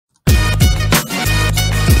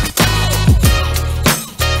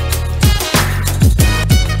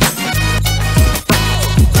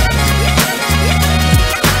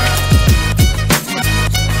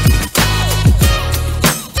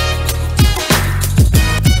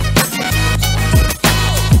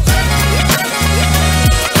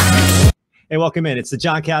Hey, welcome in. It's the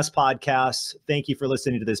John Cast Podcast. Thank you for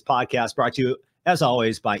listening to this podcast, brought to you, as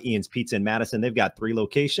always, by Ian's Pizza in Madison. They've got 3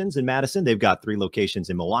 locations in Madison. They've got 3 locations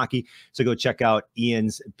in Milwaukee. So go check out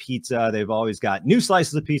Ian's Pizza. They've always got new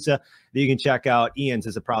slices of pizza that you can check out. Ian's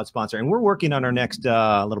is a proud sponsor. And we're working on our next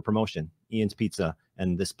little promotion, Ian's Pizza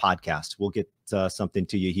and this podcast. We'll get something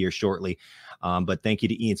to you here shortly. But thank you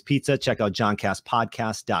to Ian's Pizza. Check out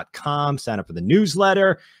johncastpodcast.com. Sign up for the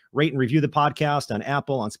newsletter. Rate and review the podcast on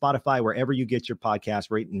Apple, on Spotify, wherever you get your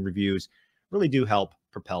podcast. Rate and reviews really do help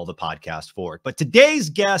propel the podcast forward. But today's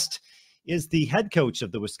guest is the head coach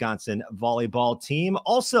of the Wisconsin volleyball team.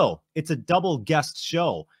 Also, it's a double guest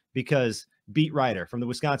show because beat writer from the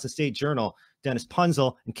Wisconsin State Journal, Dennis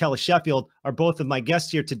Punzel, and Kelly Sheffield are both of my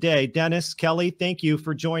guests here today. Dennis, Kelly, thank you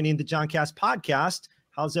for joining the John Cast Podcast.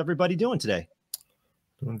 How's everybody doing today?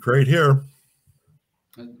 Doing great here.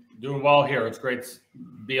 Doing well here. It's great to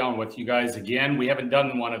be on with you guys again. We haven't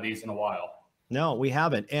done one of these in a while. No, we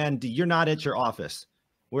haven't. And you're not at your office.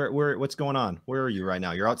 What's going on? Where are you right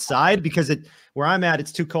now? You're outside? Because where I'm at,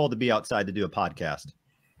 it's too cold to be outside to do a podcast.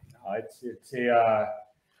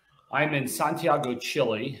 I'm in Santiago,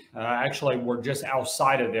 Chile. Actually, we're just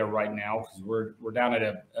outside of there right now because we're down at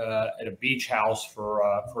a beach house for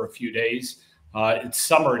a few days. It's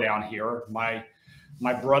summer down here.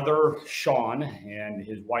 My brother Sean and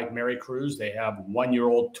his wife Mary Cruz, they have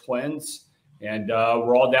 1-year-old twins, and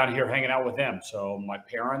we're all down here hanging out with them. So my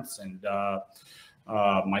parents and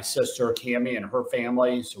my sister Cami and her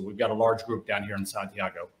family. So we've got a large group down here in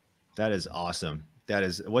Santiago. That is awesome.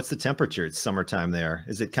 What's the temperature? It's summertime there.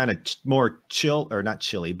 Is it kind of more chill, or not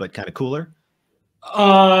chilly, but kind of cooler?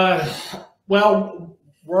 Well,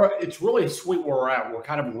 it's really sweet where we're at. We're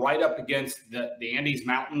kind of right up against the Andes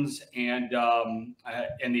Mountains and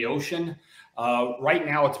the ocean. Right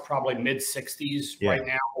now, it's probably mid-60s. Yeah. Right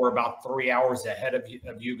now, we're about 3 hours ahead of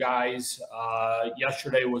you guys.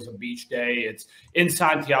 Yesterday was a beach day. It's in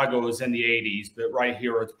Santiago, it was in the 80s, but right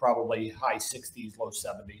here, it's probably high 60s, low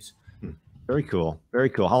 70s. Very cool. Very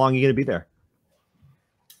cool. How long are you going to be there?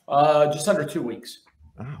 Just under 2 weeks.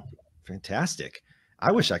 Oh, fantastic.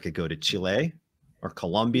 I wish I could go to Chile or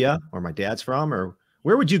Colombia, where my dad's from. Or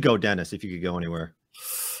where would you go, Dennis, if you could go anywhere?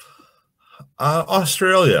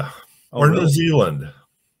 Australia or really? New Zealand.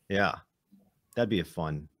 Yeah, that'd be a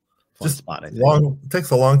fun spot. I think. It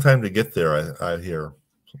takes a long time to get there, I hear.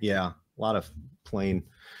 Yeah, a lot of plane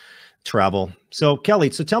travel. So Kelly,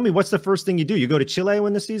 tell me, what's the first thing you do? You go to Chile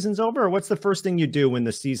when the season's over, or what's the first thing you do when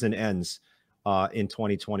the season ends in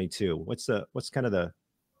 2022? What's kind of the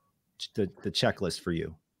checklist for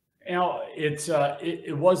you? You know,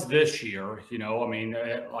 it was this year. You know, I mean,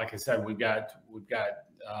 like I said, we've got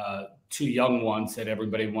 2 young ones that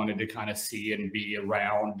everybody wanted to kind of see and be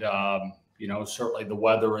around. You know, certainly the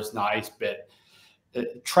weather is nice, but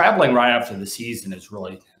traveling right after the season is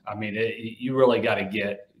really, I mean, you really got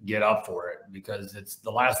to get up for it, because it's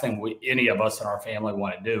the last thing any of us in our family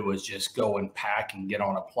want to do is just go and pack and get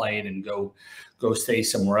on a plane and go stay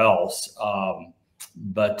somewhere else.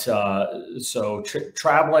 So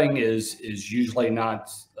traveling is usually not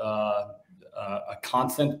a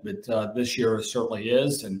constant, but this year it certainly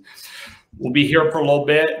is, and we'll be here for a little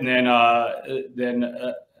bit, and then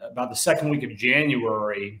about the second week of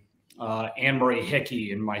January, Anne-Marie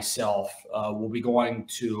Hickey and myself will be going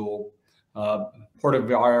to Puerto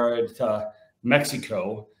Vallarta,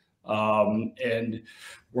 Mexico, and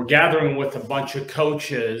we're gathering with a bunch of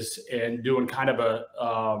coaches and doing kind of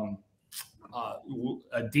a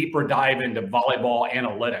deeper dive into volleyball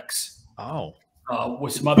analytics.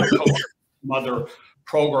 With some other coaches, some other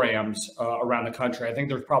programs around the country. I think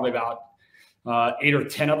there's probably about 8 or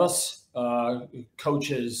 10 of us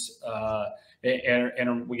coaches,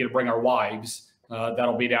 and we get to bring our wives.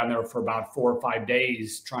 That'll be down there for about 4 or 5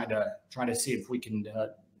 days, trying to see if we can,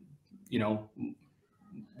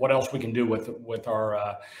 what else we can do with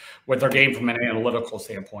our game from an analytical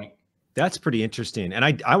standpoint. That's pretty interesting.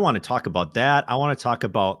 And I want to talk about that. I want to talk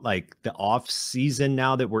about like the off season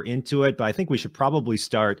now that we're into it, but I think we should probably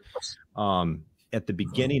start at the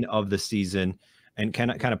beginning of the season and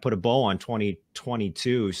kind of put a bow on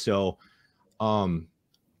 2022. So, if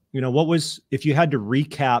you had to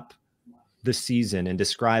recap the season and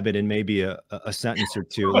describe it in maybe a sentence or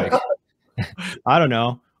two, like, I don't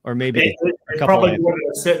know, or maybe a couple probably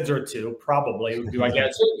a sentence or two, probably, I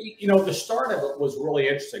guess. The start of it was really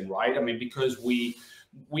interesting, right? I mean, because we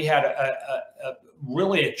we had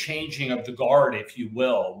really a changing of the guard, if you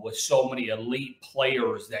will, with so many elite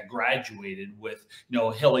players that graduated with,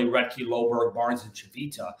 Hilly, Retke, Loberg, Barnes, and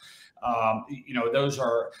Chavita.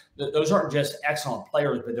 Those aren't just excellent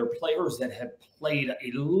players, but they're players that have played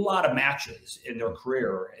a lot of matches in their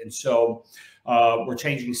career. And so we're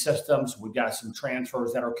changing systems. We've got some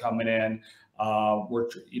transfers that are coming in. We're,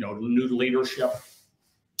 new leadership.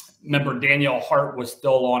 Remember, Danielle Hart was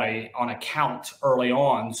still on a count early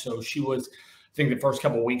on. So she was, I think the first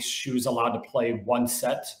couple of weeks, she was allowed to play one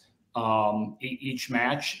set each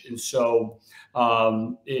match. And so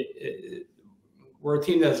we're a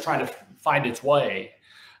team that's trying to find its way,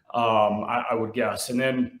 I would guess. And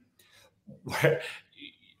then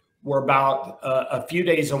we're about a few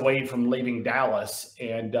days away from leaving Dallas,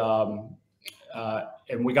 and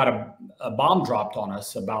we got a bomb dropped on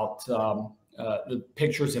us about the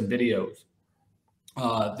pictures and videos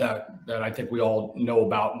that I think we all know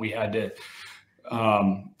about. And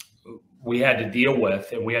we had to deal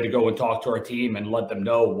with, and we had to go and talk to our team and let them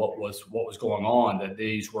know what was going on, that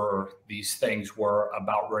these things were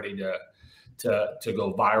about ready to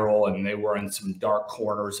go viral, and they were in some dark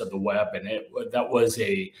corners of the web. And that was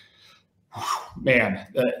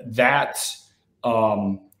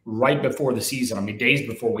right before the season. I mean, days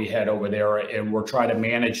before we head over there, and we're trying to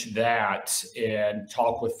manage that and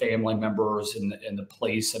talk with family members and the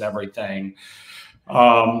police and everything.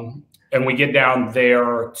 And we get down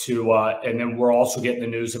there and then we're also getting the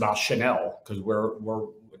news about Chanel, because we're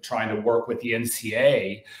trying to work with the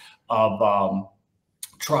NCAA of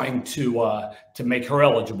trying to make her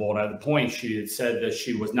eligible. And at the point, she had said that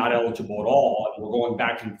she was not eligible at all. And we're going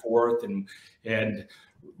back and forth, and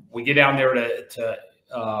we get down there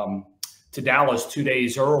to Dallas 2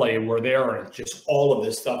 days early, and we're there, and just all of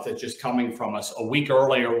this stuff that's just coming from us. A week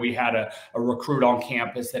earlier, we had a recruit on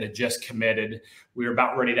campus that had just committed. We were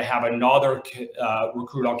about ready to have another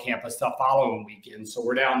recruit on campus the following weekend. So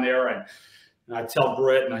we're down there, and I tell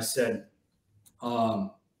Britt, and I said,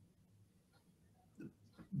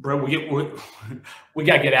 Britt, we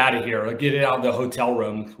got to get out of here. Get it out of the hotel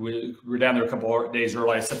room. We were down there a couple of days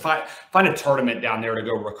early. I said, find a tournament down there to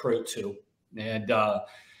go recruit to. And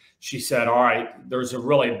she said, all right, there's a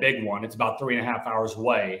really big one. It's about 3.5 hours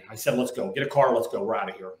away. I said, let's go. Get a car. Let's go. We're out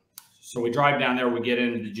of here. So we drive down there. We get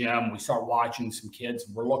into the gym. We start watching some kids.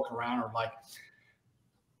 We're looking around. We're like,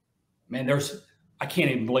 man, I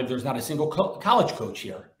can't even believe there's not a single college coach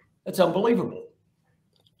here. That's unbelievable.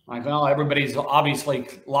 Like, well, everybody's obviously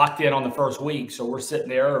locked in on the first week. So we're sitting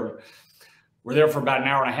there. We're there for about an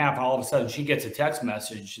hour and a half. And all of a sudden, she gets a text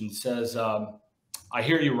message and says, I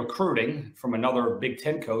hear you recruiting from another Big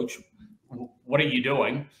Ten coach. What are you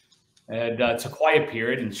doing? And it's a quiet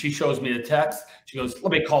period. And she shows me the text. She goes,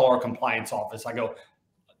 let me call our compliance office. I go,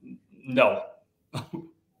 no,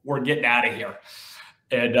 we're getting out of here.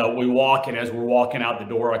 And we walk. And as we're walking out the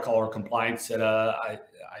door, I call our compliance. And I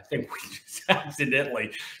think we just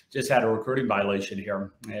accidentally just had a recruiting violation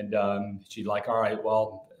here. And she's like, all right,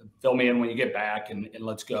 well, fill me in when you get back, and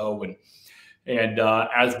let's go. And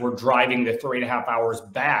as we're driving the 3.5 hours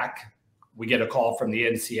back, we get a call from the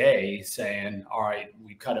NCAA saying, all right,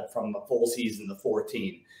 we cut it from the full season to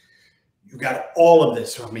 14. You got all of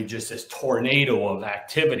this, just this tornado of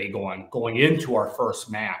activity going into our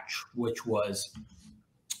first match, which was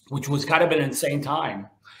kind of an insane time.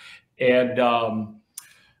 And,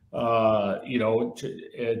 and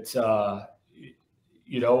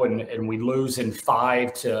we lose in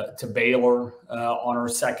 5 to Baylor on our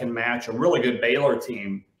second match, a really good Baylor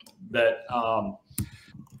team that,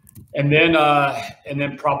 and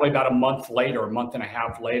then probably about a month and a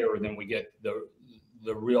half later, and then we get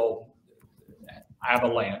the real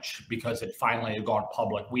avalanche, because it finally had gone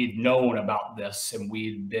public. We'd known about this, and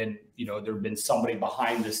we'd been, there'd been somebody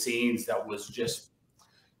behind the scenes that was just,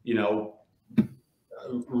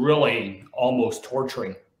 really almost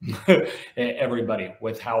torturing everybody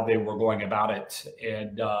with how they were going about it.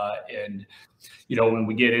 And when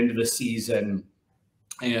we get into the season,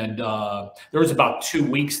 and there was about 2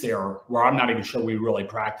 weeks there where I'm not even sure we really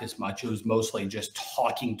practiced much. It was mostly just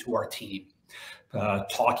talking to our team,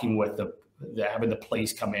 talking with having the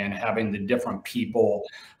police come in, having the different people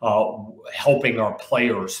helping our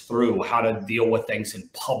players through how to deal with things in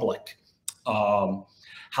public, how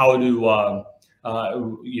to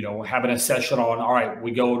having a session on, all right, we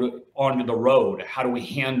go onto the road. How do we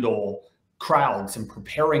handle crowds and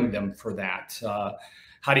preparing them for that?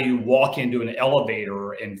 How do you walk into an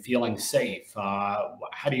elevator and feeling safe?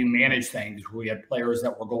 How do you manage things? We had players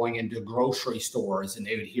that were going into grocery stores, and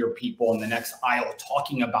they would hear people in the next aisle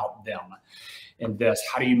talking about them and this.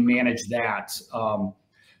 How do you manage that?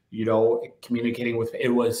 communicating with, it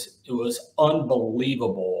was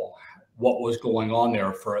unbelievable what was going on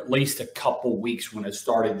there for at least a couple weeks when it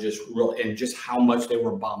started, and just how much they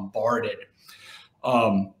were bombarded.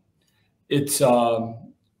 But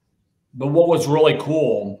what was really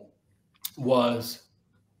cool was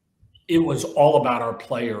it was all about our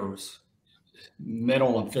players'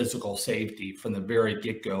 mental and physical safety from the very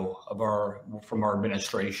get-go from our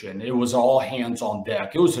administration. It was all hands on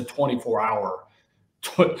deck. It was a 24-hour,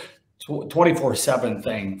 24/7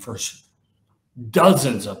 thing for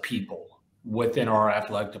dozens of people within our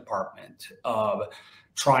athletic department,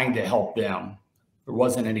 trying to help them. There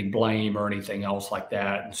wasn't any blame or anything else like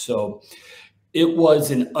that. And so it was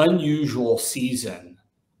an unusual season,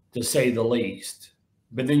 to say the least.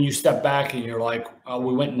 But then you step back and you're like,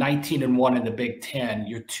 we went 19-1 in the Big Ten.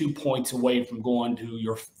 You're 2 points away from going to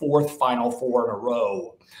your 4th Final Four in a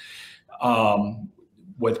row.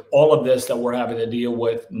 With all of this that we're having to deal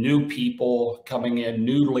with, new people coming in,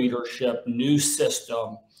 new leadership, new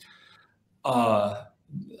system.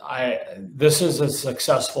 This is as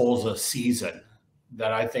successful as a season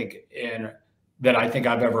that I think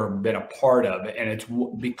I've ever been a part of. And it's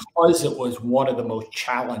because it was one of the most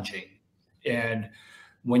challenging. And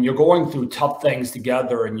when you're going through tough things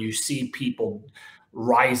together and you see people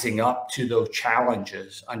rising up to those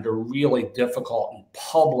challenges under really difficult and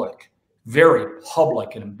very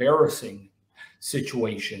public and embarrassing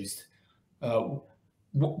situations,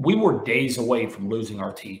 we were days away from losing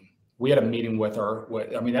our team. We had a meeting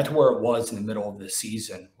that's where it was in the middle of the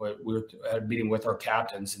season. We had a meeting with our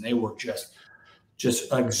captains, and they were just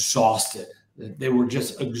exhausted. They were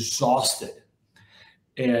just exhausted.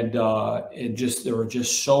 And there was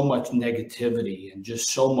just so much negativity and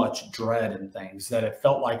just so much dread and things that it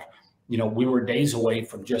felt like, we were days away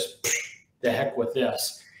from just the heck with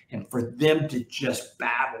this. And for them to just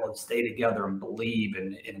battle and stay together and believe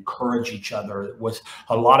and encourage each other with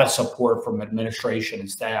a lot of support from administration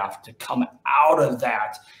and staff to come out of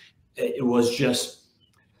that. It was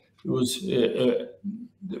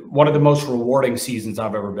one of the most rewarding seasons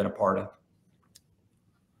I've ever been a part of.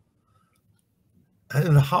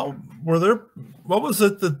 And what was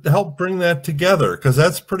it that helped bring that together? Because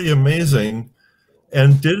that's pretty amazing.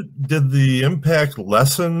 And did the impact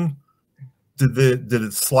lessen? Did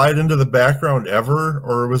it slide into the background ever,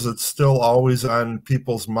 or was it still always on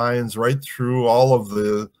people's minds right through all of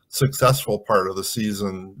the successful part of the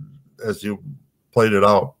season as you played it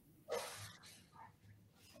out?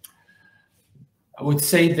 I would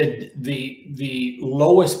say that the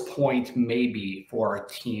lowest point maybe for our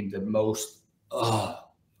team, the most, I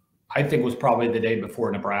think, was probably the day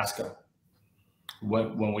before Nebraska,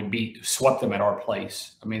 when we swept them at our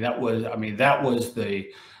place. That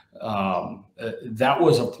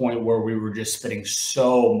was a point where we were just spending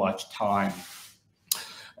so much time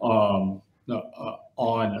on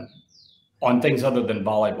things other than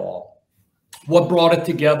volleyball. What brought it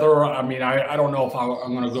together? I don't know if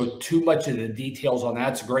I'm going to go too much into the details on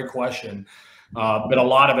that. It's a great question. But a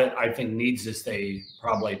lot of it, I think, needs to stay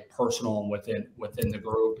probably personal and within the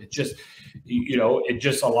group. It's just,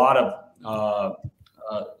 a lot of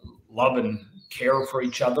love and care for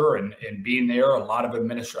each other and being there. A lot of but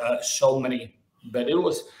it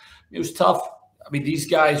was tough. These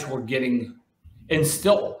guys were getting, and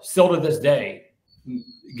still to this day,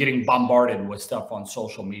 getting bombarded with stuff on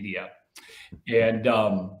social media, and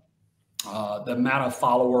the amount of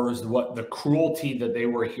followers, the cruelty that they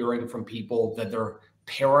were hearing from people, that their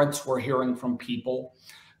parents were hearing from people,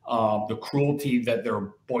 the cruelty that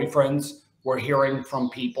their boyfriends were hearing from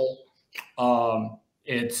people.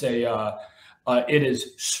 It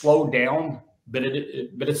is slowed down, but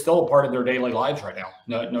it's still a part of their daily lives right now.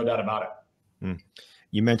 No doubt about it.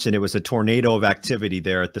 You mentioned it was a tornado of activity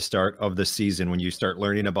there at the start of the season when you start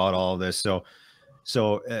learning about all of this.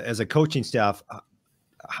 So as a coaching staff,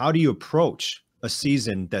 how do you approach a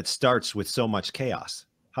season that starts with so much chaos?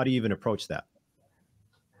 How do you even approach that?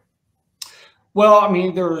 Well, I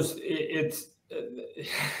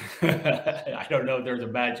don't know if there's a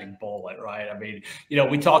magic bullet, right?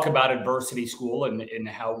 We talk about adversity school and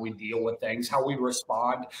how we deal with things, how we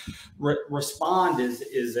respond. Respond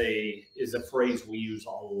is a phrase we use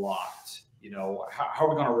a lot. How are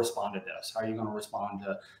we going to respond to this? How are you going to respond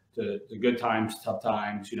to the good times, tough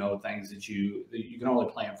times, things that you can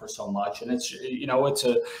only plan for so much. And it's,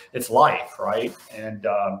 it's life, right? And,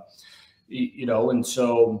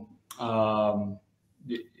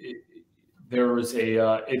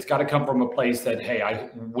 it's got to come from a place that, hey,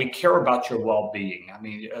 we care about your well-being.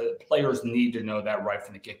 Players need to know that right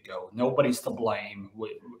from the get-go. Nobody's to blame,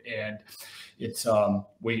 and it's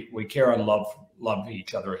we care and love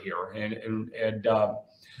each other here, and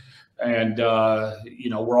and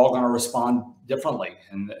we're all going to respond differently,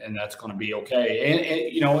 and that's going to be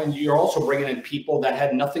okay. And you're also bringing in people that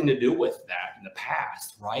had nothing to do with that in the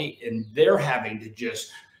past, right? And they're having to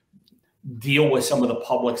just deal with some of the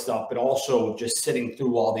public stuff, but also just sitting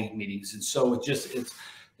through all these meetings. And so it's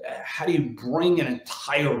how do you bring an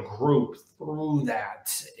entire group through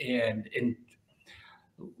that and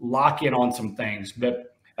lock in on some things?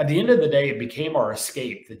 But at the end of the day, it became our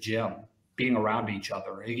escape, the gym, being around each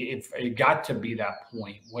other. It got to be that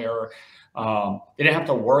point where they didn't have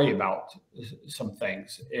to worry about some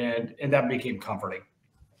things, and that became comforting.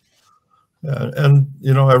 Yeah, and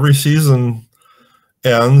every season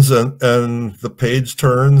ends and the page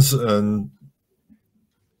turns, and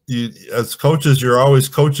you, as coaches, you're always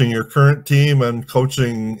coaching your current team and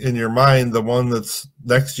coaching in your mind the one that's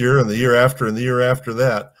next year and the year after and the year after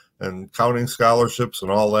that, and counting scholarships and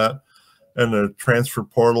all that. And the transfer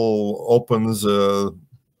portal opens.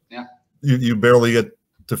 You barely get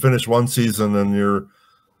to finish one season, and you're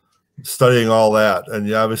studying all that. And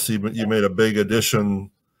you made a big addition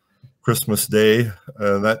Christmas Day,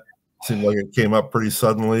 and that seemed like it came up pretty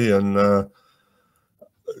suddenly. And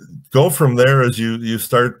go from there as you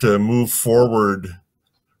start to move forward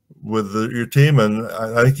with your team. And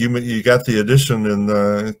I think you got the addition in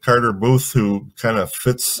Carter Booth, who kind of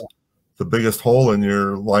fits the biggest hole in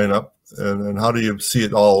your lineup. And how do you see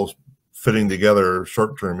it all fitting together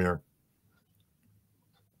short term here?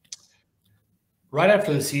 Right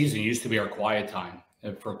after the season used to be our quiet time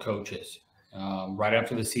for coaches. Right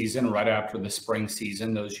after the season, right after the spring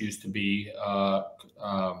season, those used to be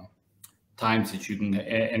times that you can,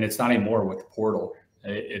 and it's not anymore with the portal.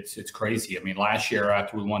 It's crazy. I mean, last year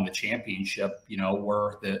after we won the championship,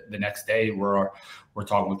 we're the next day we're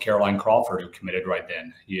talking with Caroline Crawford, who committed right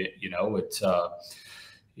then.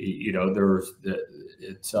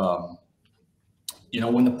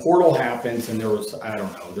 When the portal happens, and there's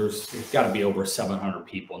got to be over 700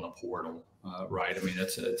 people in the portal, right? I mean,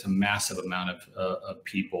 it's a massive amount of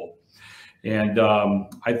people. And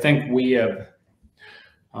I think we have,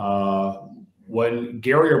 when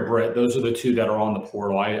Gary or Britt, those are the two that are on the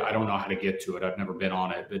portal. I don't know how to get to it. I've never been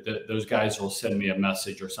on it, but those guys will send me a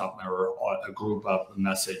message or something, or a group up a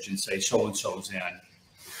message and say, so-and-so's in.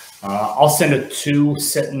 I'll send a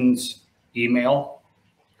 2-sentence email.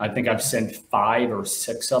 I think I've sent 5 or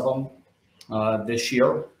 6 of them this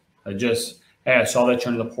year. Hey, I saw that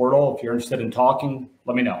you're in the portal. If you're interested in talking,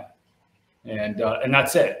 let me know. And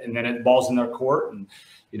that's it. And then it balls in their court. And,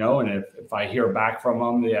 and if I hear back from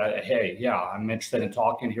them, hey, yeah, I'm interested in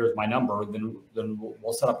talking. Here's my number. Then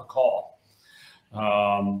we'll set up a call.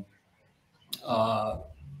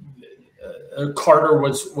 Carter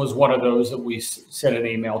was one of those that we sent an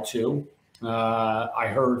email to. I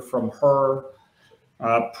heard from her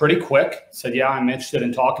pretty quick. Said, yeah, I'm interested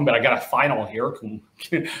in talking, but I got a final here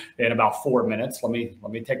in about 4 minutes. Let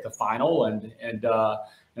me take the final and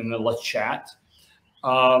then let's chat.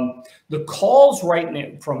 The calls right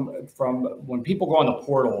now from when people go on the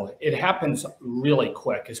portal, it happens really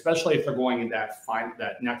quick, especially if they're going in that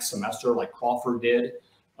next semester, like Crawford did,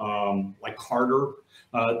 like Carter.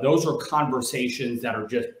 Those are conversations that are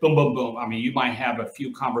just boom, boom, boom. I mean, you might have a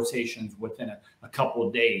few conversations within a couple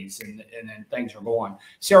of days, and then things are going.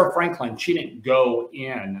 Sarah Franklin, she didn't go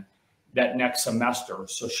in that next semester,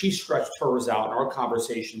 so she stretched hers out, and our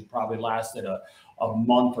conversations probably lasted a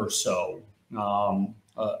month or so.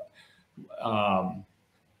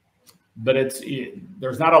 But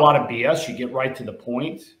there's not a lot of BS. You get right to the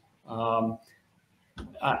point.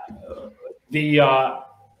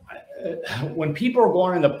 When people are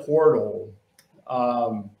going in the portal,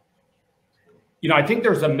 I think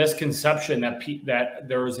there's a misconception that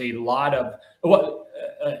there's a lot of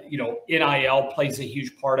NIL plays a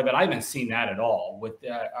huge part of it. I haven't seen that at all.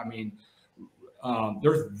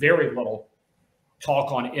 There's very little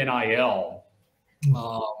talk on NIL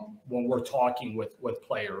when we're talking with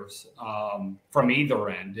players from either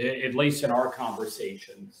end, at least in our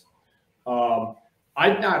conversations.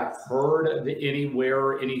 I've not heard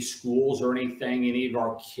anywhere, any schools or anything,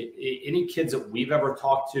 any kids that we've ever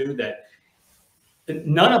talked to, that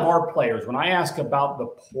none of our players, when I ask about the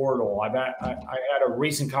portal, I had a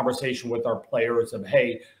recent conversation with our players of,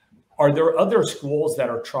 hey, are there other schools that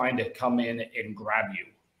are trying to come in and grab you?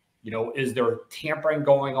 Is there tampering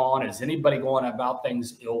going on? Is anybody going about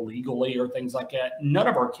things illegally or things like that? None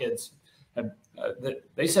of our kids have.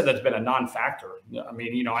 They said that's been a non-factor. I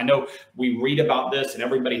mean, I know we read about this and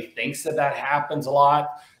everybody thinks that happens a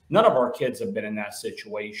lot. None of our kids have been in that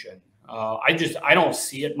situation. I don't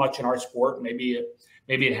see it much in our sport. Maybe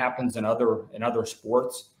it happens in other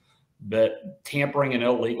sports, but tampering and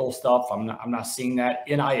illegal stuff, I'm not seeing that.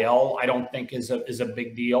 NIL, I don't think is a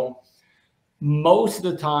big deal. Most of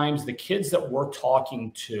the times, the kids that we're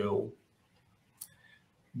talking to,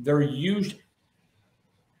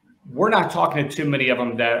 we're not talking to too many of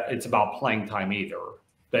them that it's about playing time either.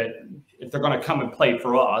 But if they're going to come and play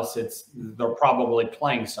for us, they're probably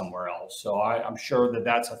playing somewhere else. So I'm sure that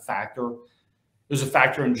that's a factor. There's a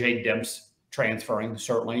factor in Jade Demps transferring.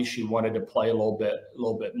 Certainly, she wanted to play a little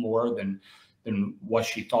bit more than what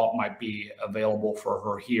she thought might be available for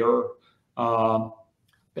her here.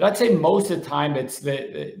 But I'd say most of the time it's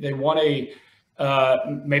they want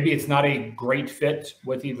maybe it's not a great fit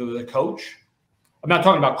with either the coach. I'm not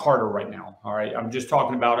talking about Carter right now. All right. I'm just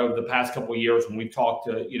talking about over the past couple of years when we've talked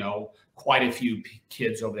to, quite a few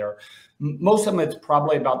kids over there. Most of them, it's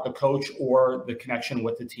probably about the coach or the connection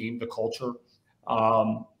with the team, the culture.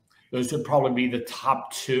 Those would probably be the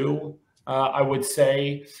top two, I would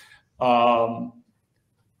say.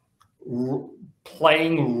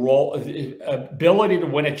 Playing role, ability to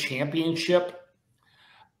win a championship.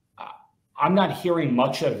 I'm not hearing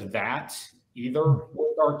much of that either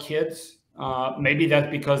with our kids. Maybe that's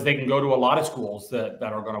because they can go to a lot of schools that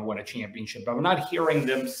are going to win a championship. But I'm not hearing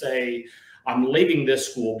them say, I'm leaving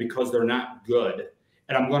this school because they're not good,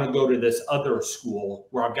 and I'm going to go to this other school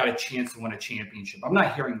where I've got a chance to win a championship. I'm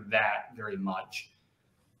not hearing that very much.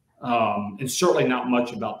 And certainly not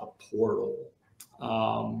much about the portal.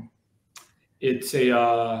 It's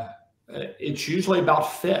usually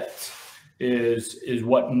about fit is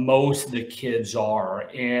what most of the kids are.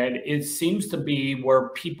 And it seems to be where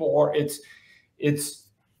people are.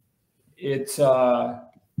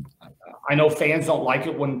 I know fans don't like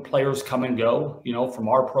it when players come and go, from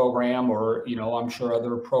our program or, I'm sure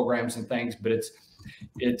other programs and things, but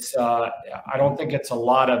I don't think it's a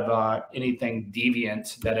lot of anything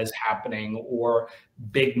deviant that is happening or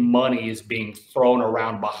big money is being thrown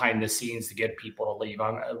around behind the scenes to get people to leave.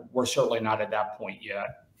 We're certainly not at that point yet.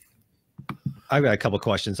 I've got a couple of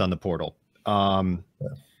questions on the portal.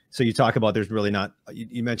 So you talk about there's really not,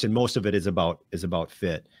 you mentioned most of it is about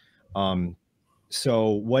fit. So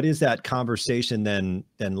what is that conversation then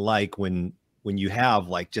like when you have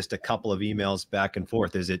like just a couple of emails back and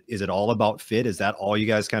forth? Is it all about fit? Is that all you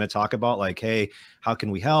guys kind of talk about? Like, hey, how can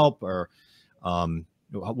we help? Or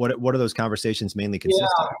what are those conversations mainly consist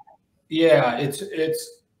of? Yeah,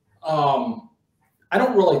 I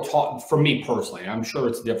don't really talk, for me personally, I'm sure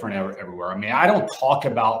it's different everywhere. I mean, I don't talk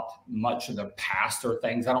about much of the past or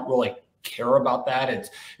things. I don't really care about that.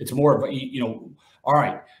 It's more of all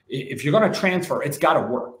right, if you're going to transfer, it's got to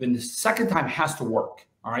work. Then the second time has to work.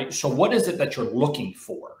 All right. So what is it that you're looking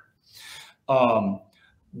for?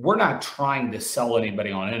 We're not trying to sell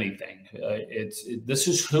anybody on anything. This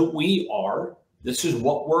is who we are. This is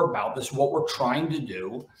what we're about. This is what we're trying to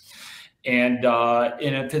do. And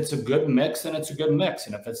if it's a good mix, then it's a good mix.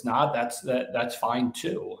 And if it's not, that's fine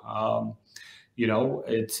too. I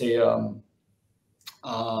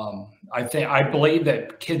believe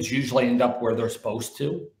that kids usually end up where they're supposed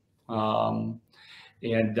to. But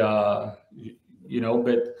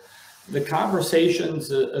the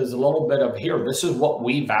conversations is a little bit of here. This is what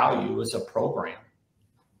we value as a program.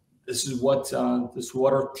 This is what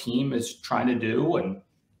our team is trying to do and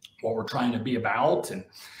what we're trying to be about. And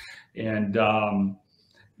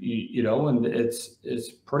it's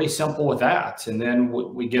pretty simple with that. And then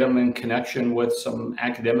we get them in connection with some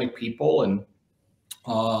academic people, and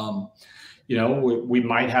we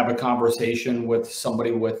might have a conversation with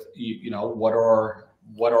somebody with what are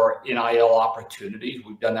NIL opportunities.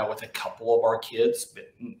 We've done that with a couple of our kids,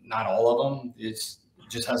 but not all of them. It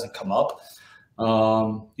just hasn't come up.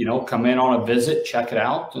 Come in on a visit, check it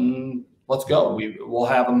out, and let's go. We'll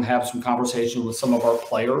have them have some conversations with some of our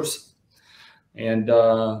players, and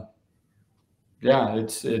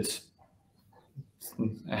it's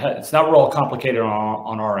not real complicated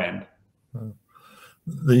on our end.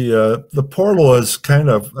 The portal is kind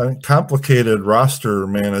of a complicated roster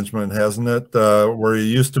management, hasn't it? Where you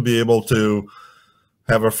used to be able to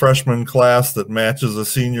have a freshman class that matches a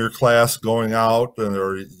senior class going out,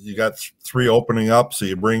 or you got 3 opening up, so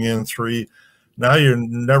you bring in 3. Now you're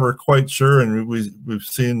never quite sure, and we've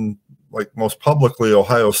seen, like most publicly,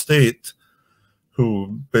 Ohio State,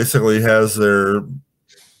 who basically has their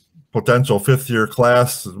potential 5th-year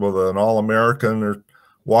class with an All-American or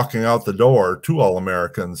walking out the door, 2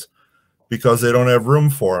 All-Americans, because they don't have room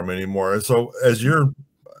for them anymore. So I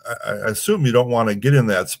assume you don't want to get in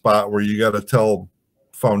that spot where you got to tell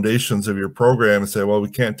foundations of your program and say, well, we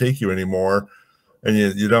can't take you anymore. And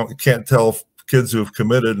you can't tell kids who've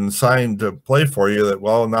committed and signed to play for you that,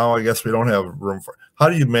 well, now I guess we don't have room for. How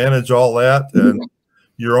do you manage all that? And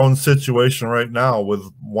your own situation right now with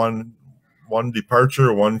one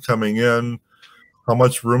departure, one coming in. How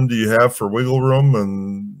much room do you have for wiggle room?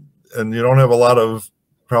 And you don't have a lot of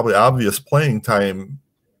probably obvious playing time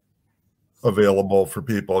available for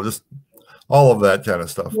people. Just all of that kind of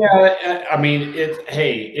stuff. Yeah, I mean,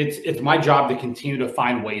 it's my job to continue to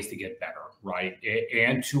find ways to get better, right?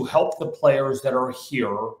 And to help the players that are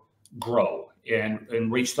here grow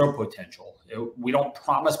and reach their potential. We don't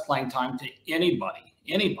promise playing time to anybody.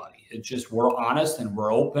 It's just we're honest and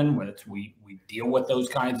we're open. We deal with those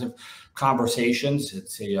kinds of conversations.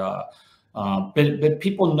 But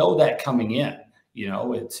people know that coming in. You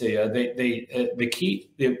know, it's the key.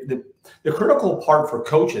 The critical part for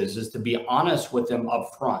coaches is to be honest with them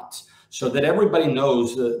up front, so that everybody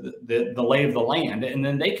knows the lay of the land, and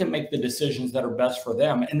then they can make the decisions that are best for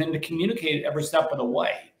them, and then to communicate every step of the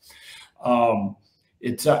way.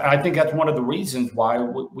 I think that's one of the reasons why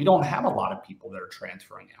we don't have a lot of people that are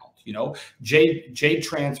transferring out. You know, Jade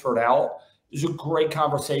transferred out. It was a great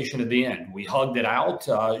conversation at the end. We hugged it out.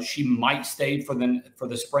 She might stay for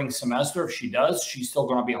the spring semester. If she does, she's still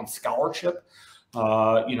going to be on scholarship.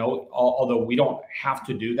 You know, although we don't have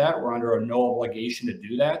to do that. We're under no obligation to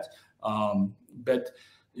do that. But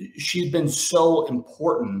she's been so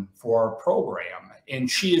important for our program,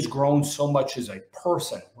 and she has grown so much as a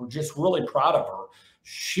person. We're just really proud of her.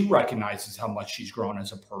 She recognizes how much she's grown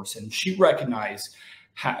as a person. She recognized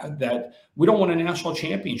that we don't win a national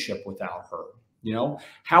championship without her. You know,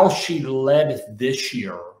 how she led this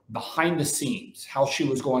year behind the scenes, how she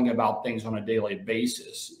was going about things on a daily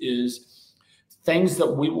basis is things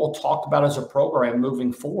that we will talk about as a program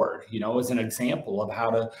moving forward, you know, as an example of how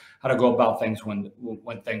to go about things when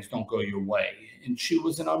things don't go your way. And she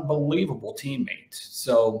was an unbelievable teammate.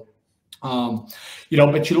 So, you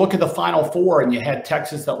know, but you look at the Final Four and you had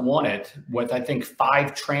Texas that won it with, I think,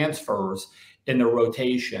 5 transfers in the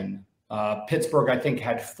rotation. Pittsburgh, I think,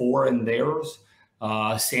 had 4 in theirs.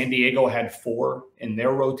 San Diego had 4 in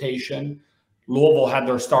their rotation. Louisville had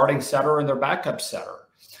their starting setter and their backup setter.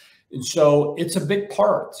 And so it's a big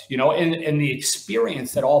part, you know, and the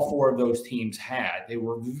experience that all 4 of those teams had. They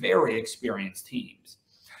were very experienced teams.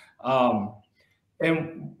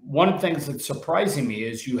 And one of the things that's surprising me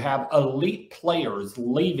is you have elite players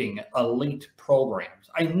leaving elite programs.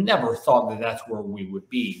 I never thought that that's where we would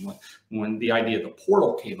be when the idea of the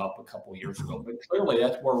portal came up a couple of years ago. But clearly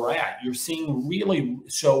that's where we're at. You're seeing really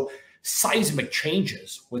seismic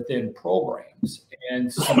changes within programs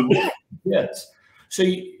and some kids. So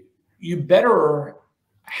you better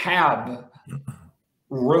have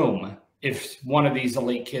room if one of these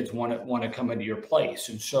elite kids want to come into your place.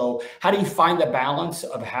 And so how do you find the balance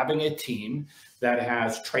of having a team that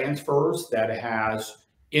has transfers, that has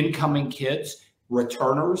incoming kids,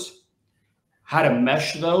 returners, how to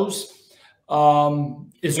mesh those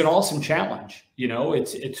is an awesome challenge. You know,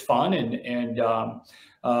 it's fun. And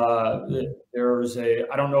there's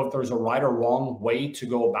I don't know if there's a right or wrong way to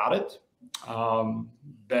go about it.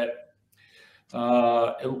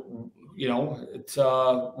 You know, it's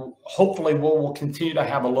hopefully we'll continue to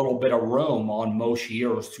have a little bit of room on most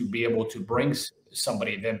years to be able to bring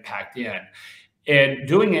somebody of impact in, and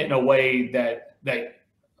doing it in a way that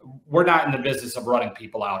we're not in the business of running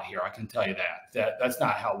people out here. I can tell you that's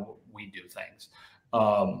not how we do things.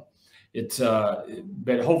 But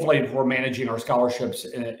hopefully if we're managing our scholarships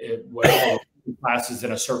with classes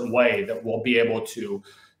in a certain way, that we'll be able to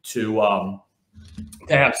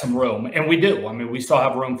have some room. And we do. I mean, we still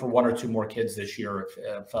have room for 1 or 2 more kids this year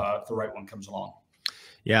if the right one comes along.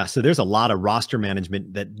 Yeah. So there's a lot of roster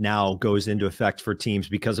management that now goes into effect for teams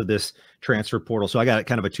because of this transfer portal. So I got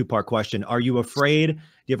kind of a 2-part question. Are you afraid? Do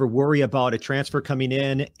you ever worry about a transfer coming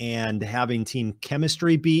in and having team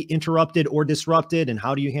chemistry be interrupted or disrupted? And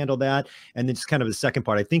how do you handle that? And then just kind of the second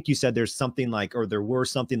part, I think you said there's something like, or there were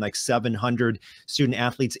something like 700 student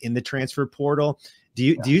athletes in the transfer portal.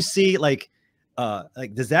 Do you see like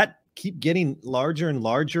does that keep getting larger and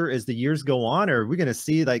larger as the years go on, or are we going to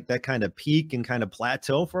see like that kind of peak and kind of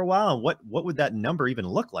plateau for a while? And what would that number even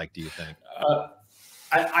look like, do you think?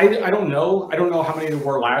 I don't know. I don't know how many there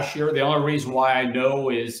were last year. The only reason why I know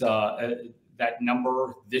is that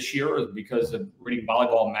number this year is because of reading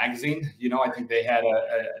Volleyball magazine. You know, I think they had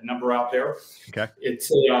a number out there. Okay. It's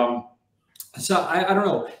so I don't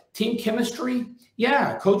know. Team chemistry.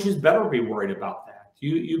 Yeah. Coaches better be worried about that.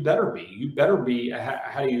 You better be.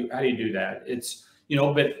 How do you do that? It's, you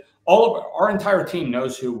know, but all of our entire team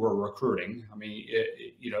knows who we're recruiting. I mean,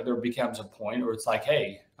 you know, there becomes a point where it's like,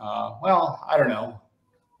 hey, well, I don't know.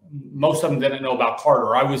 Most of them didn't know about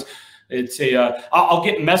Carter. I'll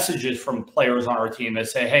get messages from players on our team that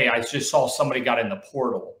say, hey, I just saw somebody got in the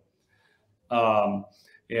portal.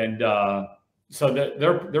 And so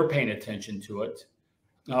they're paying attention to it.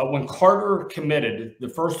 When Carter committed, the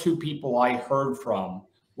first two people I heard from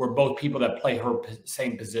were both people that play her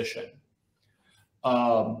same position.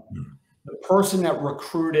 The person that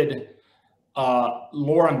recruited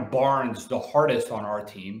Lauren Barnes the hardest on our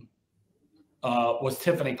team was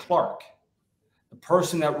Tiffany Clark. The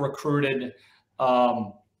person that recruited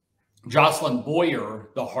Jocelyn Boyer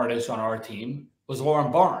the hardest on our team was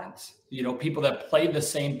Lauren Barnes. You know, people that played the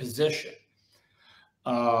same position.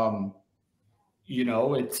 You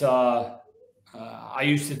know, it's I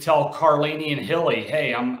used to tell Carlini and Hilly,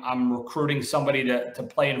 hey, I'm recruiting somebody to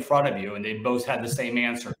play in front of you, and they both had the same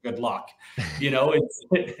answer. Good luck. You know,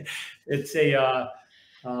 it's a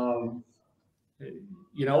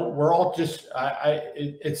you know, we're all just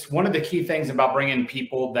it's one of the key things about bringing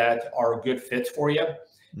people that are good fits for you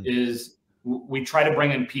is we try to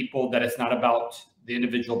bring in people that it's not about the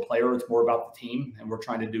individual player, it's more about the team, and we're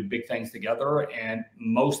trying to do big things together. And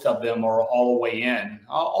most of them are all the way in.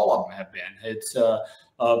 All of them have been. It's of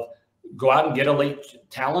go out and get elite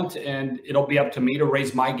talent, and it'll be up to me to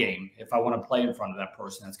raise my game if I want to play in front of that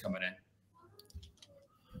person that's coming in.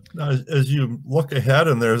 Now, as you look ahead,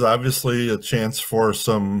 and there's obviously a chance for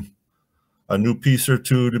a new piece or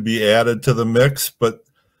two to be added to the mix, but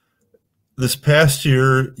this past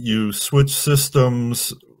year you switched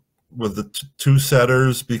systems with the two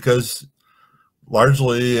setters because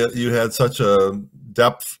largely you had such a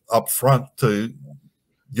depth up front to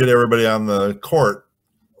get everybody on the court,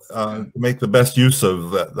 make the best use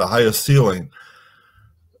of the highest ceiling.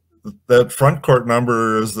 That front court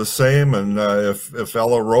number is the same, and if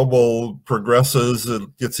Ella Roble progresses,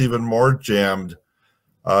 it gets even more jammed.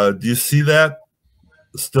 Do you see that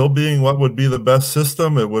still being what would be the best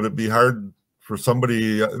system? Would it be hard for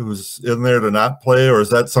somebody who's in there to not play, or is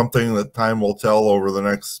that something that time will tell over the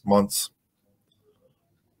next months?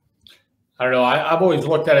 I don't know. I've always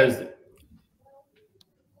looked at it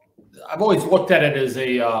as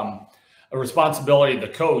a responsibility of the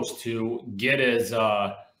coach to get as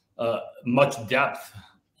much depth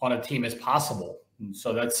on a team as possible. And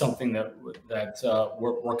so that's something that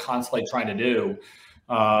we're constantly trying to do.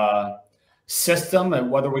 System,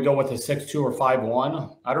 and whether we go with a 6-2 or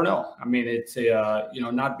 5-1, I don't know. I mean, it's a you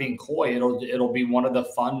know, not being coy. It'll be one of the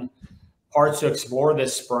fun parts to explore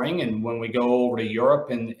this spring, and when we go over to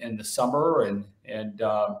Europe in the summer, and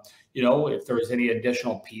you know, if there's any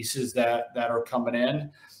additional pieces that are coming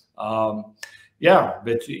in, yeah.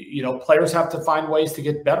 But you know, players have to find ways to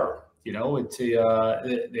get better. You know, it's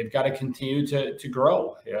they've got to continue to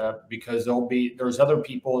grow because there's other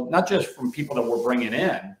people, not just from people that we're bringing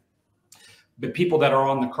in, but people that are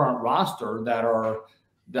on the current roster that are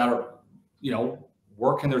you know,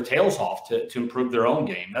 working their tails off to improve their own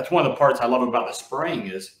game. That's one of the parts I love about the spring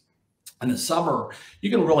is in the summer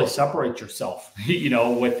you can really separate yourself, you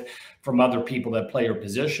know, from other people that play your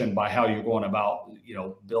position by how you're going about, you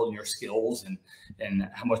know, building your skills and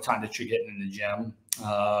how much time that you're getting in the gym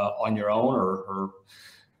on your own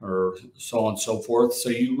or so on and so forth. So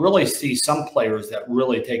you really see some players that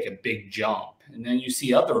really take a big jump, and then you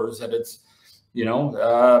see others that it's, you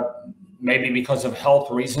know, maybe because of health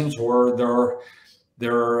reasons or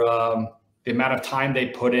the amount of time they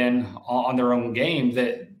put in on their own game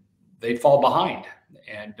that they fall behind.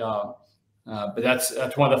 And but that's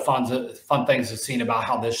one of the fun things to see about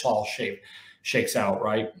how this all shakes out,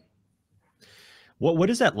 right? What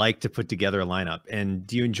is that like to put together a lineup? And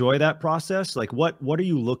do you enjoy that process? Like what are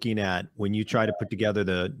you looking at when you try to put together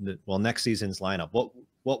the next season's lineup?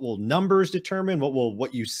 What will numbers determine?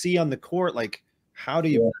 What you see on the court? Like, how do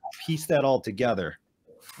you piece that all together?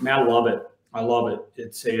 Man, I love it. I love it.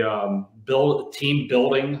 It's a team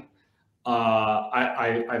building.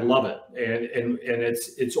 I love it, and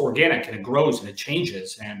it's organic, and it grows and it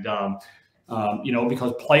changes, and you know,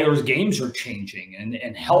 because players' games are changing,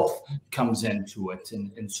 and health comes into it,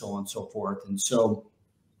 and so on and so forth. And so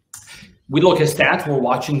we look at stats. We're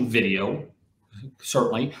watching video.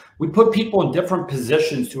 Certainly, we put people in different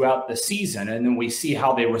positions throughout the season, and then we see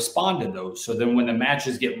how they respond to those. So then when the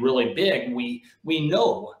matches get really big, we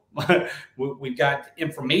know we've got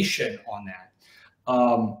information on that.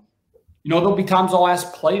 You know, there'll be times I'll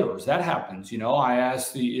ask players. That happens. You know, I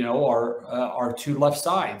ask our two left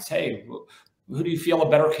sides, hey, who do you feel a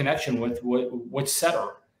better connection with? Which setter?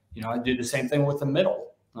 You know, I do the same thing with the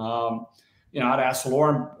middle. You know, I'd ask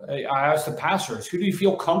Lauren. I ask the passers, who do you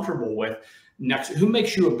feel comfortable with next? Who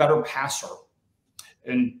makes you a better passer,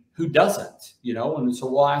 and who doesn't? You know, and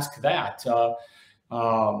so we'll ask that.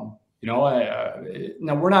 You know,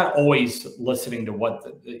 now we're not always listening to what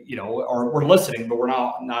you know, or we're listening, but we're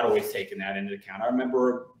not always taking that into account. I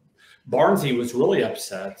remember Barnesy was really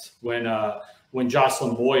upset when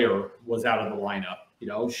Jocelyn Boyer was out of the lineup. You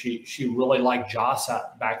know, she really liked Joss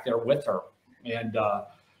back there with her. And,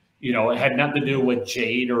 you know, it had nothing to do with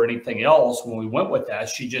Jade or anything else when we went with that.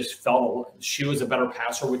 She just felt she was a better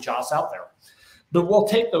passer with Joss out there. But we'll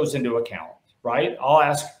take those into account, right? I'll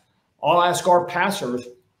ask our passers,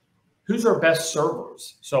 who's our best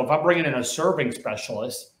servers? So if I'm bringing in a serving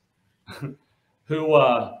specialist, who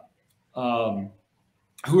are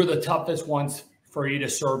the toughest ones for you to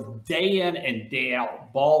serve day in and day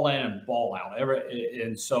out, ball in and ball out.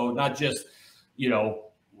 And so not just, you know,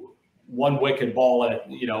 one wicked ball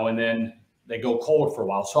at, you know, and then they go cold for a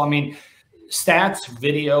while. So, I mean, stats,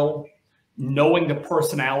 video, knowing the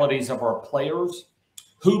personalities of our players,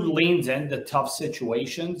 who leans into tough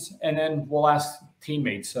situations, and then we'll ask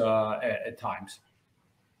teammates at times.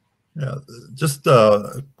 Yeah, just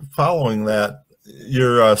following that,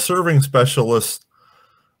 your serving specialist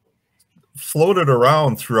floated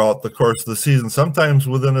around throughout the course of the season, sometimes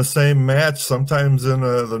within the same match, sometimes in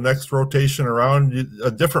the next rotation around, a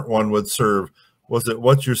different one would serve. Was it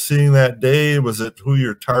what you're seeing that day? Was it who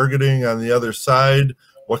you're targeting on the other side?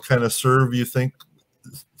 What kind of serve you think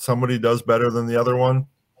somebody does better than the other one?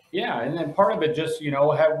 Yeah, and then part of it just, you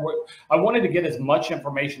know, I wanted to get as much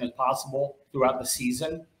information as possible throughout the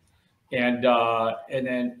season. And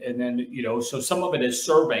then, you know, so some of it is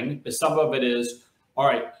serving, but some of it is, all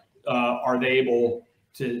right, are they able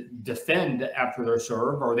to defend after their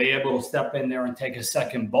serve? Are they able to step in there and take a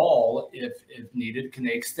second ball if needed? Can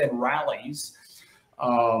they extend rallies?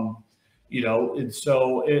 You know, and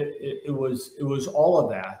so it was all of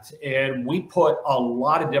that. And we put a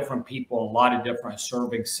lot of different people, a lot of different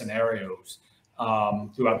serving scenarios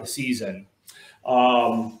throughout the season.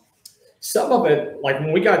 Some of it, like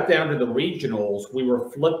when we got down to the regionals, we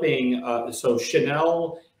were flipping. So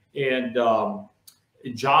Chanel and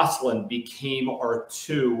Jocelyn became our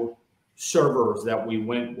two servers that we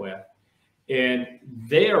went with. And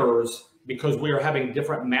theirs, because we were having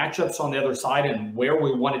different matchups on the other side and where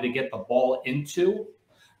we wanted to get the ball into,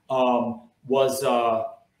 was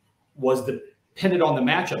dependent on the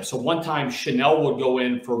matchup. So one time Chanel would go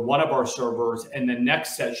in for one of our servers, and the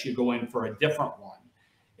next set she'd go in for a different one.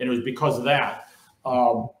 And it was because of that.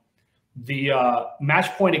 The match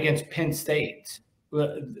point against Penn State,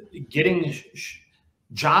 getting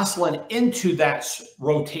Jocelyn into that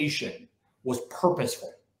rotation was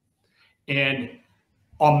purposeful. And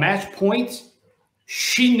on match points,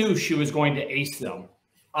 she knew she was going to ace them.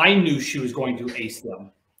 I knew she was going to ace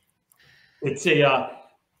them.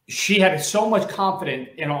 She had so much confidence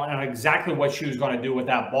on exactly what she was going to do with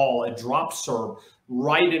that ball, a drop serve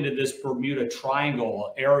right into this Bermuda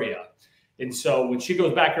Triangle area. And so when she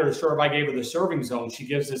goes back to her serve, I gave her the serving zone. She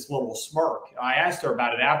gives this little smirk. I asked her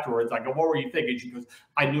about it afterwards. I go, what were you thinking? She goes,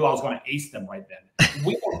 I knew I was going to ace them right then.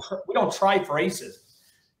 We don't try for aces.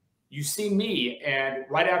 You see me, and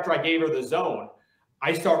right after I gave her the zone,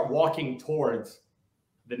 I start walking towards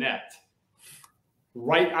the net.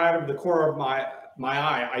 Right out of the corner of my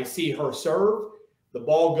eye, I see her serve. The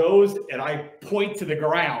ball goes, and I point to the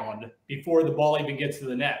ground before the ball even gets to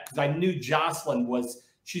the net, because I knew Jocelyn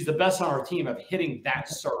she's the best on our team of hitting that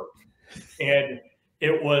serve. And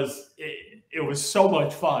it was so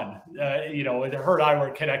much fun. You know, her and I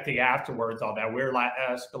were connecting afterwards on that. We were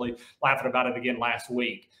actually laughing about it again last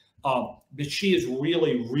week. But she is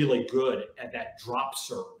really, really good at that drop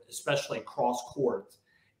serve, especially cross court.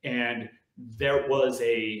 And there was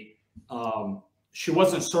she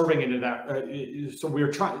wasn't serving into that. So we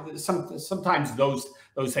were trying. Sometimes those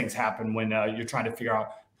things happen when you're trying to figure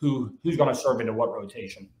out who's going to serve into what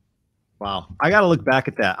rotation. Wow, I got to look back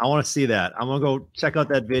at that. I want to see that. I'm gonna go check out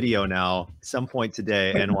that video now at some point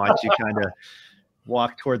today and watch you kind of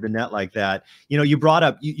walk toward the net like that. You know, you brought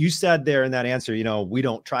up, you said there in that answer, you know, we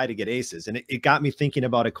don't try to get aces. And it got me thinking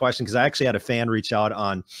about a question, because I actually had a fan reach out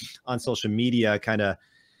on social media, kind of,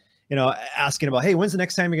 you know, asking about, hey, when's the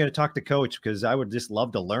next time you're going to talk to Coach? Because I would just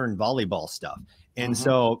love to learn volleyball stuff. And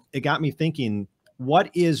so it got me thinking, what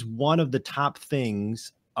is one of the top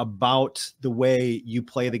things about the way you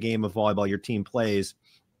play the game of volleyball, your team plays,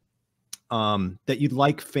 that you'd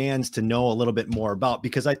like fans to know a little bit more about?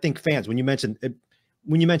 Because I think fans, when you mention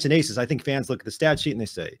aces, I think fans look at the stat sheet and they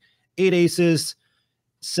say 8 aces,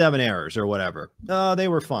 7 errors or whatever. They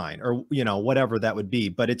were fine, or, you know, whatever that would be.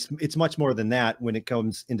 But it's much more than that when it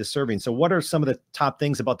comes into serving. So what are some of the top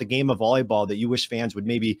things about the game of volleyball that you wish fans would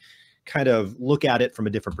maybe kind of look at it from a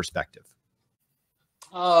different perspective?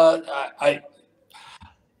 I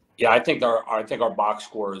think our box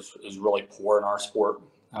score is really poor in our sport.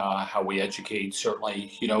 How we educate,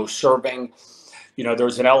 certainly, you know, serving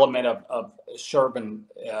there's an element of serving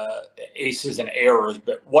aces and errors,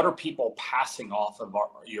 but what are people passing off of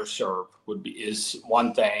your serve is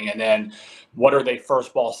one thing. And then what are they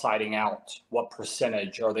first ball siding out? What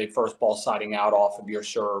percentage are they first ball siding out off of your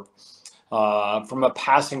serve? From a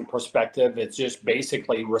passing perspective, it's just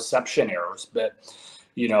basically reception errors. But,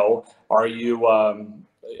 are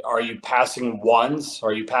you passing ones?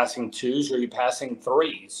 Are you passing twos? Are you passing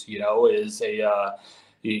threes?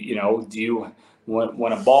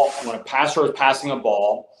 When a passer is passing a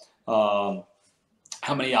ball, how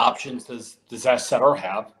many options does that setter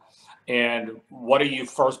have? And what are you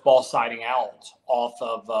first ball siding out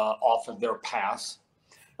off of their pass?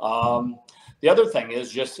 The other thing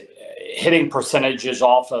is just hitting percentages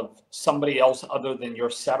off of somebody else other than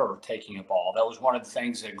your setter taking a ball. That was one of the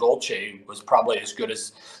things that Golche was probably as good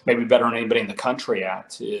as, maybe better than anybody in the country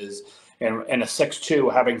at, is in a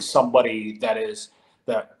 6'2", having somebody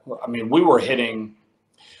we were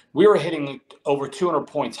hitting over 200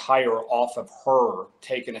 points higher off of her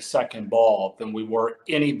taking a second ball than we were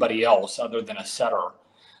anybody else other than a setter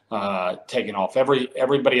taking off.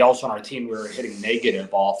 Everybody else on our team we were hitting negative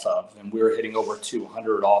off of, and we were hitting over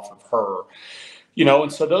 200 off of her.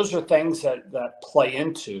 And so those are things that play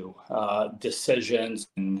into decisions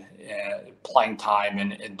and playing time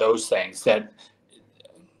and those things that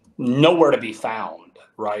nowhere to be found,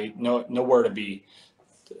 right? Nowhere to be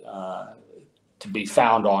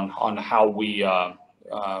found on how we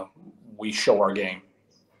show our game.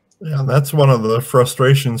 Yeah, that's one of the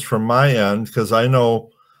frustrations from my end, because I know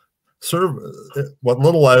what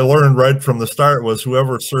little I learned right from the start was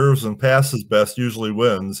whoever serves and passes best usually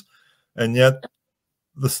wins. And yet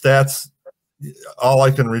the stats, all I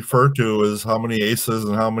can refer to is how many aces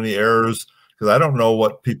and how many errors, because I don't know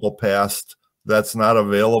what people passed. That's not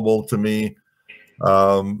available to me.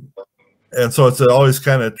 And so it's always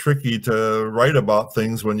kind of tricky to write about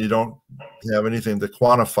things when you don't have anything to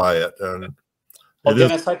quantify it. And well,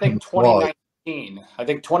 Dennis, I think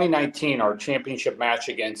 2019, our championship match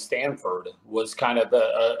against Stanford was kind of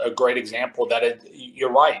a great example that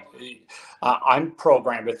you're right. I'm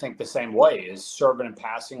programmed to think the same way, is serving and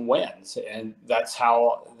passing wins. And that's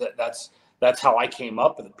how I came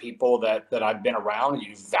up with the people that I've been around.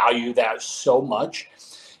 You value that so much.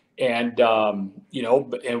 And,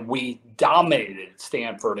 and we dominated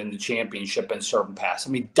Stanford in the championship in serve and pass.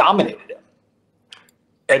 Dominated them.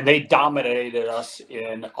 And they dominated us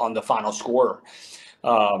on the final score.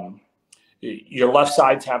 Your left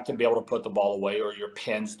sides have to be able to put the ball away, or your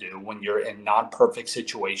pins do, when you're in non-perfect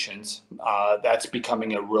situations. That's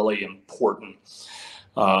becoming a really important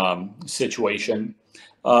situation.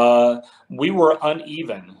 We were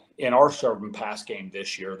uneven in our serve and pass game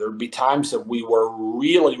this year. There'd be times that we were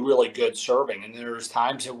really, really good serving, and there's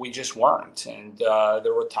times that we just weren't. And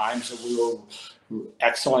there were times that we were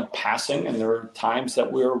excellent passing, and there were times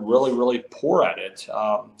that we were really, really poor at it.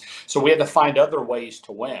 So we had to find other ways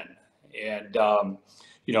to win. And, there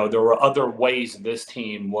were other ways that this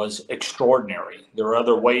team was extraordinary. There were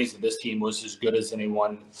other ways that this team was as good as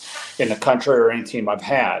anyone in the country or any team I've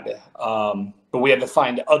had. But we had to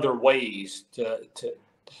find other ways to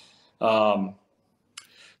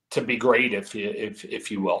be great,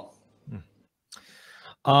 if you will.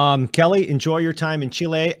 Kelly, enjoy your time in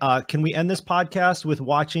Chile. Can we end this podcast with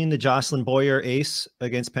watching the Jocelyn Boyer ace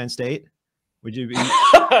against Penn State? Would you be? You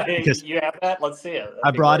have that? Let's see it.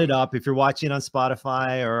 I brought it up. If you're watching on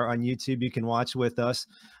Spotify or on YouTube, you can watch with us.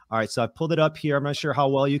 All right, so I pulled it up here. I'm not sure how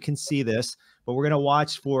well you can see this, but we're gonna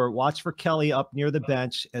watch for Kelly up near the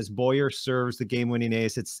bench as Boyer serves the game-winning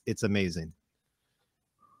ace. It's amazing.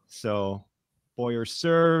 So Boyer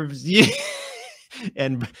serves, yeah.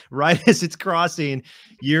 And right as it's crossing,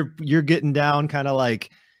 you're getting down, kind of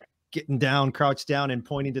like getting down, crouched down and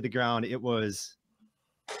pointing to the ground.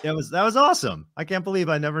 That was awesome. I can't believe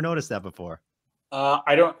I never noticed that before.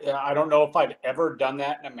 I don't know if I've ever done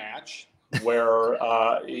that in a match where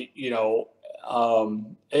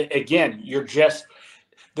again,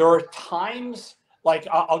 there are times, like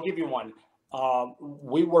I'll give you one.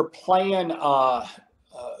 We were playing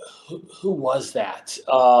who was that?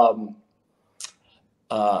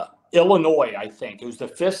 Illinois, I think. It was the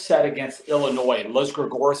fifth set against Illinois. Liz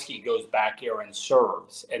Grigorski goes back here and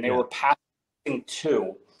serves, and they were passing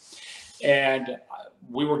two. And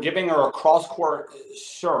we were giving her a cross-court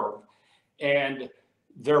serve, and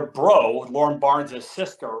their bro, Lauren Barnes'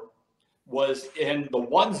 sister, was in the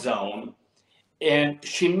one zone, and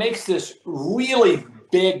she makes this really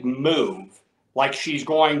big move, like she's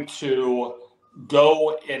going to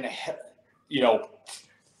go and,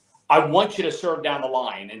 I want you to serve down the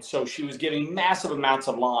line. And so she was giving massive amounts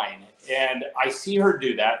of line. And I see her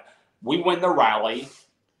do that. We win the rally.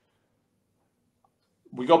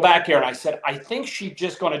 We go back here, and I said, I think she's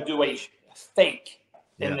just going to do a fake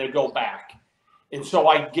and then go back. And so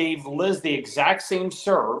I gave Liz the exact same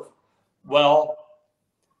serve. Well,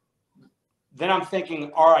 then I'm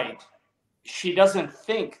thinking, all right, she doesn't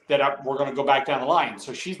think that we're going to go back down the line.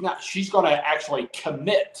 So she's going to actually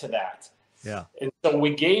commit to that. Yeah. And so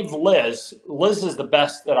we gave Liz is the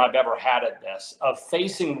best that I've ever had at this, of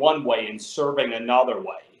facing one way and serving another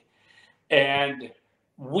way. And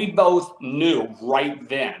we both knew right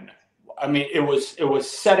then. I mean, it was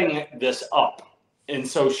setting this up. And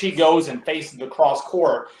so she goes and faces the cross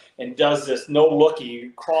court and does this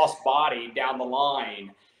no-looky cross body down the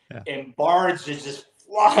line. Yeah. And Barnes is just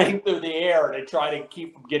flying through the air to try to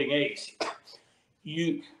keep from getting ace.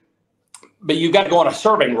 But you got to go on a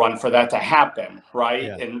serving run for that to happen, right?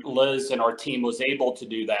 Yeah. And Liz and our team was able to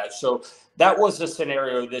do that. So that was a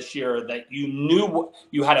scenario this year that you knew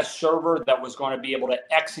you had a server that was going to be able to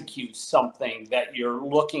execute something that you're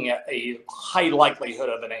looking at a high likelihood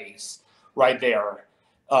of an ace right there.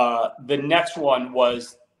 The next one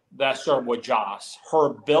was that serve with Joss. Her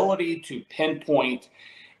ability to pinpoint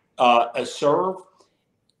a serve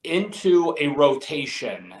into a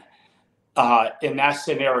rotation in that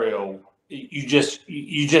scenario, you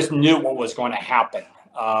just knew what was going to happen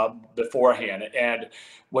beforehand. And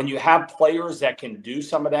when you have players that can do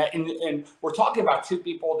some of that, and we're talking about two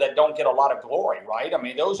people that don't get a lot of glory, right? I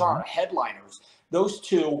mean, those aren't headliners. Those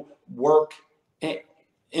two work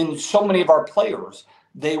in so many of our players.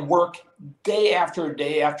 They work day after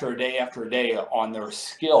day after day after day on their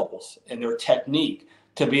skills and their technique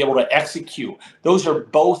to be able to execute. Those are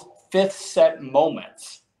both fifth set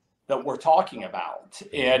moments that we're talking about.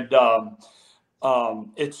 And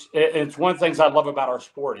it's one of the things I love about our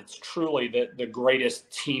sport. It's truly the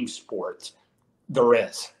greatest team sport there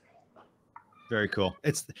is. Very cool.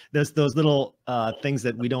 It's those little things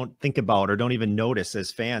that we don't think about or don't even notice as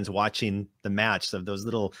fans watching the match, of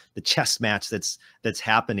the chess match that's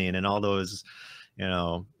happening, and all those,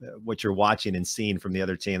 what you're watching and seeing from the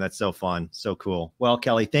other team. That's so fun. So cool. Well,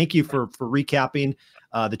 Kelly, thank you for recapping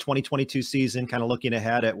the 2022 season, kind of looking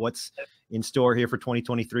ahead at what's in store here for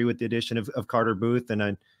 2023 with the addition of Carter Booth. And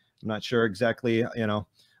I'm not sure exactly,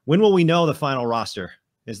 when will we know the final roster?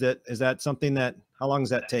 Is that something that, how long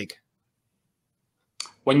does that take?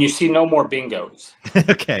 When you see no more bingos.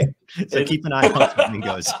 Okay. So keep an eye on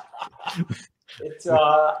bingos. It's,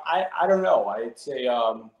 I don't know. I'd say,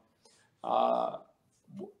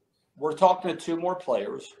 we're talking to two more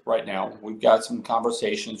players right now. We've got some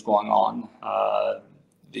conversations going on.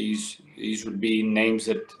 These would be names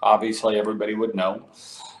that obviously everybody would know.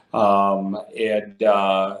 And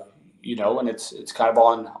it's kind of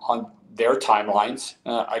on their timelines,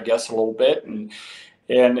 I guess, a little bit.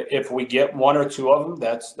 And if we get one or two of them,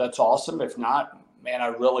 that's awesome. If not, man, I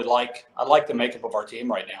like the makeup of our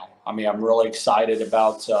team right now. I mean, I'm really excited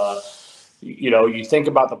about, you think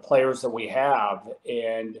about the players that we have,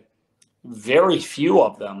 and very few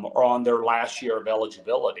of them are on their last year of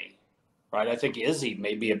eligibility, right? I think Izzy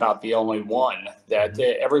may be about the only one that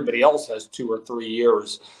everybody else has 2 or 3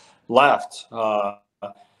 years left. I'm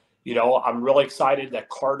really excited that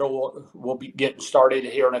Carter will be getting started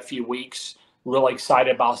here in a few weeks. Really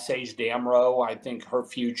excited about Sage Damrow. I think her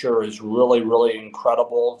future is really, really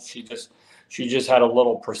incredible. She just had a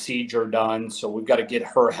little procedure done, so we've got to get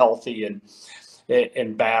her healthy and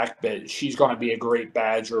back. But she's going to be a great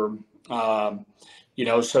Badger. So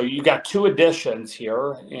you got 2 additions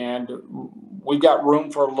here, and we've got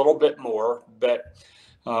room for a little bit more. But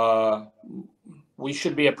we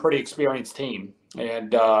should be a pretty experienced team,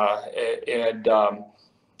 and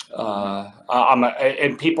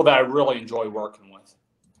people that I really enjoy working with.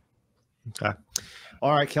 Okay.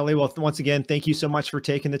 All right, Kelly. Well, once again, thank you so much for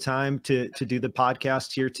taking the time to do the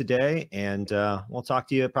podcast here today. And we'll talk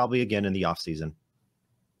to you probably again in the off season.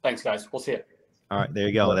 Thanks, guys. We'll see you. All right, there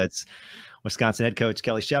you go. That's Wisconsin head coach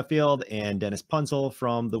Kelly Sheffield and Dennis Punzel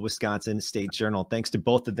from the Wisconsin State Journal. Thanks to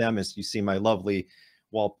both of them. As you see my lovely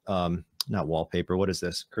not wallpaper. What is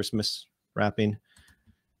this? Christmas wrapping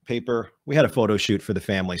paper. We had a photo shoot for the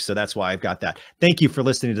family, so that's why I've got that. Thank you for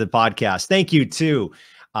listening to the podcast. Thank you to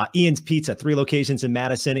Ian's Pizza, 3 locations in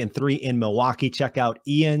Madison and 3 in Milwaukee. Check out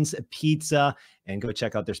Ian's Pizza and go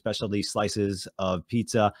check out their specialty slices of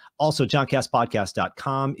pizza. Also,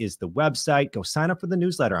 johncastpodcast.com is the website. Go sign up for the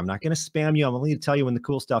newsletter. I'm not going to spam you. I'm only going to tell you when the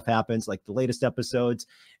cool stuff happens, like the latest episodes,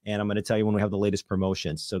 and I'm going to tell you when we have the latest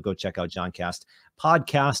promotions. So go check out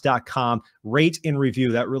johncastpodcast.com. Rate and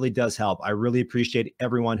review. That really does help. I really appreciate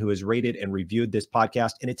everyone who has rated and reviewed this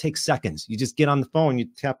podcast, and it takes seconds. You just get on the phone, you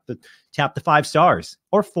tap the 5 stars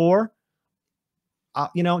or 4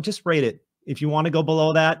 you know, just rate it. If you want to go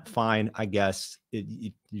below that, fine, I guess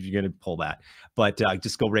you're going to pull that. But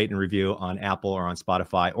just go rate and review on Apple or on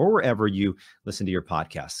Spotify or wherever you listen to your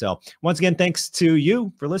podcast. So once again, thanks to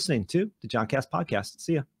you for listening to the John Cast Podcast.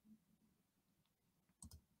 See ya.